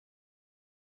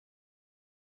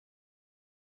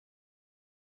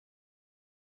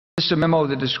This is a memo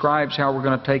that describes how we're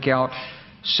going to take out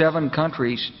 7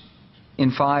 countries in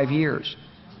 5 years,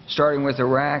 starting with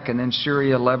Iraq and then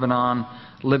Syria, Lebanon,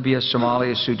 Libya,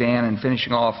 Somalia, Sudan, and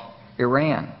finishing off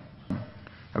Iran.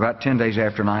 About 10 days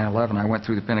after 9/11, I went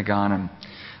through the Pentagon and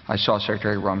I saw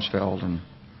Secretary Rumsfeld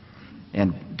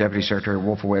and Deputy Secretary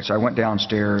Wolfowitz. I went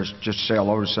downstairs just to say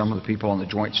hello to some of the people on the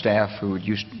joint staff who had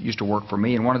used to work for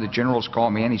me, and one of the generals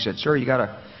called me and he said, "Sir, you got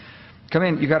to come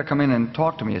in. You got to come in and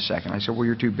talk to me a second." I said, "Well,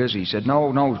 you're too busy." He said,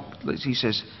 "No." He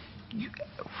says,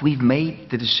 "We've made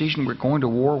the decision. We're going to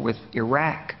war with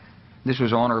Iraq." This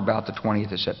was on or about the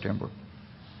 20th of September.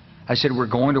 I said,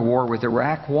 "We're going to war with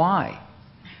Iraq. Why?"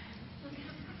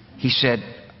 He said,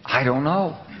 "I don't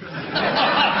know."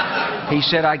 He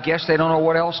said, "I guess they don't know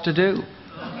what else to do."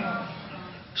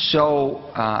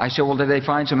 So I said, "Well, did they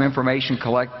find some information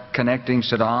connecting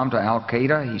Saddam to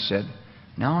Al-Qaeda?" He said,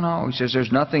 No. He says,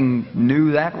 "There's nothing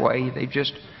new that way. They've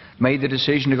just made the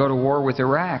decision to go to war with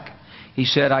Iraq." He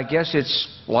said, "I guess it's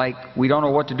like we don't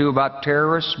know what to do about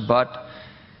terrorists, but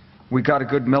we've got a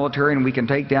good military and we can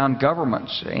take down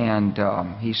governments." And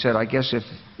he said, "I guess if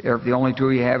the only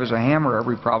tool you have is a hammer,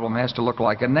 every problem has to look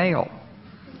like a nail."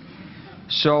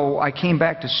 So I came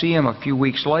back to see him a few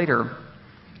weeks later,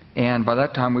 and by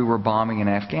that time we were bombing in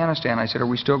Afghanistan. I said,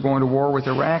 "Are we still going to war with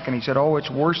Iraq?" And he said, "Oh,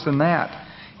 it's worse than that."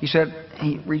 He said,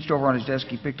 he reached over on his desk,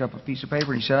 he picked up a piece of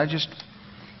paper, and he said,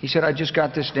 I just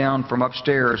got this down from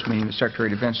upstairs," meaning the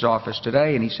Secretary of Defense's office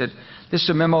today, and he said, "This is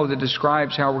a memo that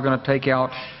describes how we're going to take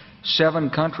out 7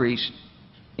 countries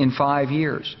in 5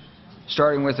 years,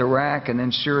 starting with Iraq and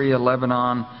then Syria,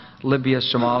 Lebanon, Libya,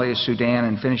 Somalia, Sudan,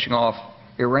 and finishing off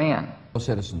Iran."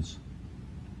 Citizens,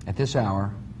 at this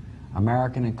hour,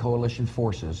 American and coalition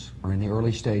forces are in the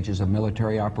early stages of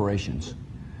military operations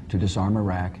to disarm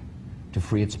Iraq, to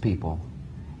free its people,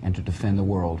 and to defend the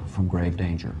world from grave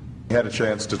danger. We had a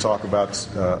chance to talk about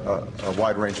a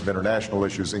wide range of international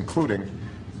issues, including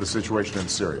the situation in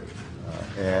Syria.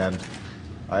 And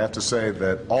I have to say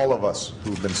that all of us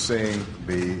who've been seeing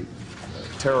the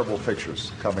terrible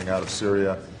pictures coming out of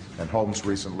Syria and Homs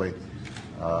recently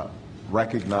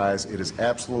recognize it is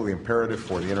absolutely imperative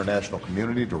for the international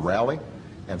community to rally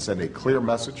and send a clear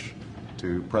message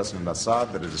to President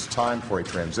Assad that it is time for a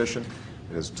transition.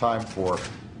 It is time for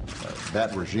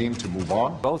that regime to move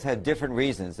on. Both had different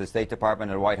reasons, the State Department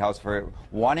and the White House, for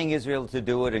wanting Israel to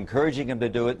do it, encouraging them to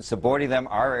do it, supporting them.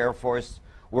 Our Air Force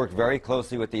worked very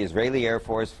closely with the Israeli Air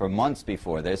Force for months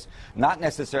before this, not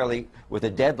necessarily with a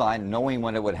deadline, knowing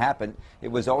when it would happen.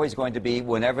 It was always going to be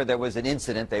whenever there was an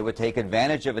incident, they would take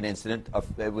advantage of an incident.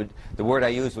 The word I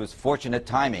used was fortunate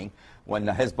timing. When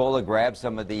Hezbollah grabbed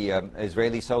some of the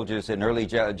Israeli soldiers in early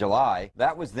July,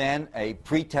 that was then a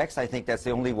pretext, I think that's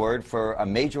the only word, for a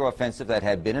major offensive that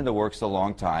had been in the works a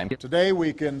long time. Today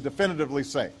we can definitively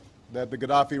say that the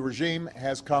Gaddafi regime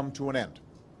has come to an end.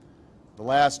 The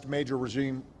last major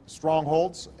regime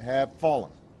strongholds have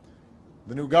fallen.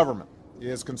 The new government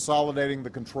is consolidating the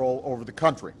control over the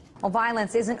country. Well,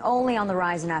 violence isn't only on the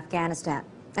rise in Afghanistan.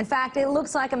 In fact, it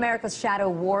looks like America's shadow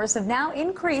wars have now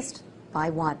increased by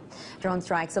 1. Drone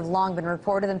strikes have long been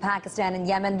reported in Pakistan and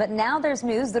Yemen, but now there's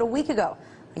news that a week ago,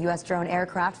 a U.S. drone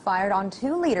aircraft fired on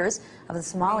 2 leaders of the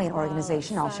Somalian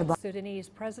organization Al-Shabaab. Sudanese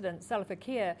President Salva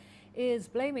Kiir is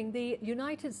blaming the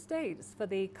United States for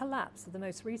the collapse of the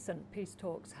most recent peace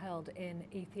talks held in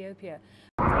Ethiopia.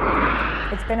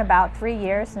 It's been about 3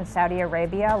 years since Saudi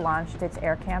Arabia launched its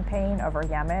air campaign over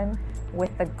Yemen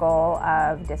with the goal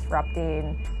of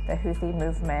disrupting the Houthi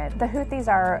movement. The Houthis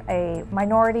are a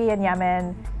minority in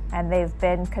Yemen, and they've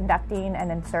been conducting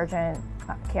an insurgent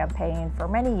campaign for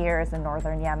many years in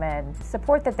northern Yemen.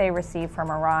 Support that they received from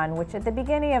Iran, which at the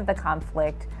beginning of the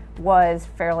conflict was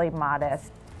fairly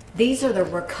modest. These are the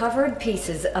recovered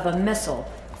pieces of a missile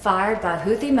fired by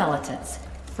Houthi militants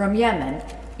from Yemen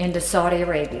into Saudi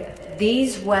Arabia.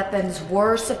 These weapons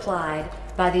were supplied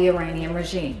by the Iranian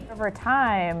regime. Over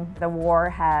time, the war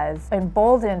has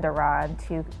emboldened Iran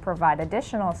to provide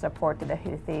additional support to the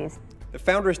Houthis. The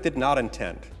founders did not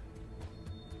intend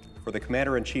for the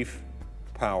commander-in-chief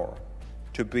power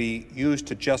to be used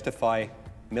to justify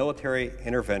military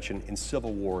intervention in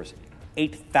civil wars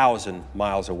 8,000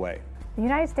 miles away. The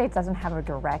United States doesn't have a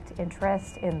direct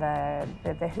interest in the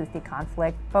Houthi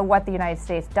conflict, but what the United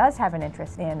States does have an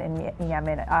interest in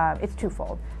Yemen, it's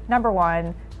twofold. Number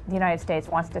one, the United States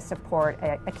wants to support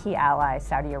a key ally,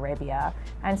 Saudi Arabia.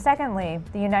 And secondly,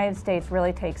 the United States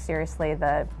really takes seriously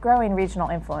the growing regional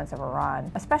influence of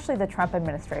Iran. Especially the Trump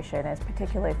administration is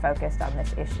particularly focused on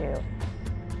this issue.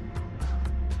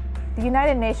 The The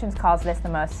United Nations calls this the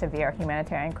most severe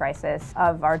humanitarian crisis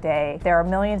of our day. There are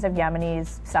millions of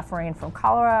Yemenis suffering from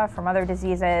cholera, from other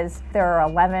diseases. There are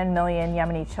 11 million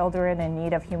Yemeni children in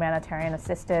need of humanitarian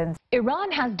assistance.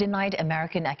 Iran has denied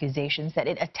American accusations that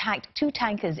it attacked 2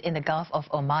 tankers in the Gulf of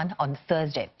Oman on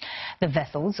Thursday. The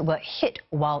vessels were hit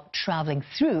while traveling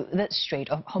through the Strait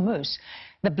of Hormuz.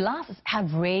 The blasts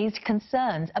have raised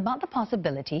concerns about the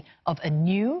possibility of a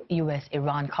new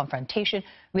U.S.-Iran confrontation,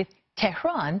 with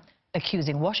Tehran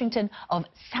accusing Washington of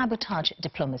sabotage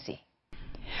diplomacy.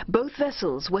 Both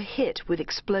vessels were hit with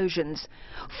explosions,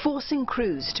 forcing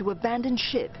crews to abandon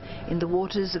ship in the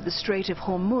waters of the Strait of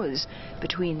Hormuz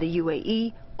between the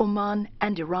UAE, Oman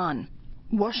and Iran.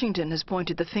 Washington has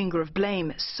pointed the finger of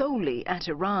blame solely at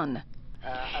Iran.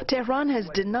 Tehran has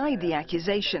denied the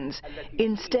accusations,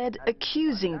 instead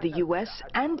accusing the U.S.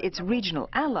 and its regional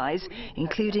allies,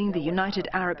 including the United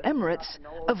Arab Emirates,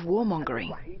 of warmongering.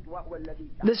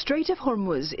 The Strait of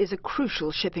Hormuz is a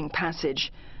crucial shipping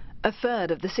passage. A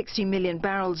third of the 60 million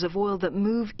barrels of oil that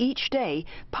move each day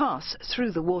pass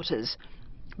through the waters.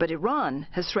 But Iran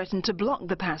has threatened to block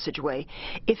the passageway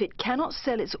if it cannot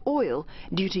sell its oil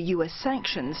due to U.S.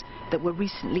 sanctions that were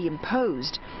recently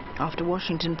imposed after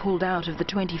Washington pulled out of the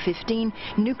 2015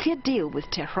 nuclear deal with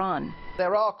Tehran.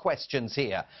 There are questions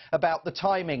here about the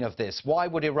timing of this. Why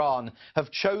would Iran have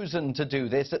chosen to do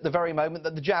this at the very moment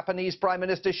that the Japanese Prime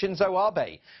Minister Shinzo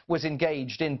Abe was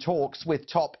engaged in talks with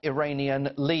top Iranian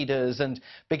leaders and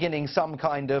beginning some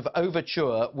kind of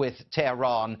overture with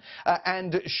Tehran?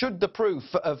 And should the proof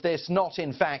of this not,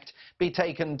 in fact, be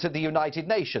taken to the United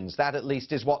Nations? That, at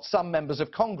least, is what some members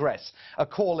of Congress are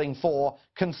calling for,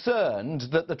 concerned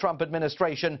that the Trump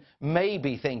administration may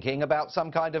be thinking about some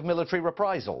kind of military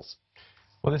reprisals.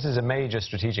 Well, this is a major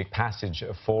strategic passage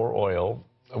for oil.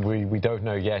 We don't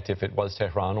know yet if it was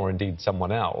Tehran or indeed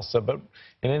someone else. But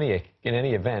in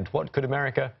any event, what could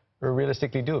America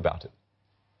realistically do about it?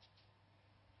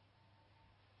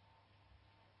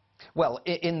 Well,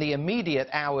 in the immediate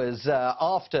hours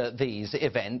after these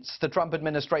events, the Trump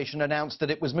administration announced that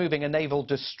it was moving a naval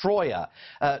destroyer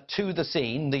to the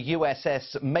scene, the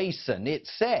USS Mason. It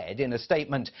said in a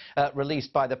statement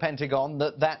released by the Pentagon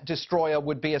that that destroyer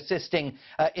would be assisting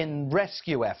in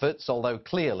rescue efforts, although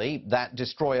clearly that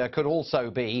destroyer could also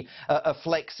be a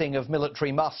flexing of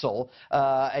military muscle,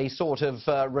 a sort of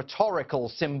rhetorical,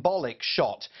 symbolic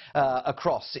shot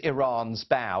across Iran's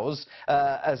bows.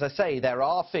 As I say, there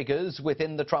are figures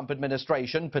within the Trump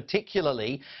administration,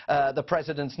 particularly the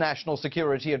president's national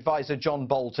security advisor John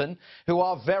Bolton, who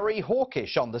are very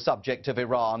hawkish on the subject of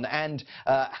Iran and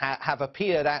have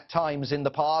appeared at times in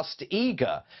the past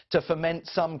eager to foment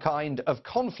some kind of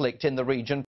conflict in the region.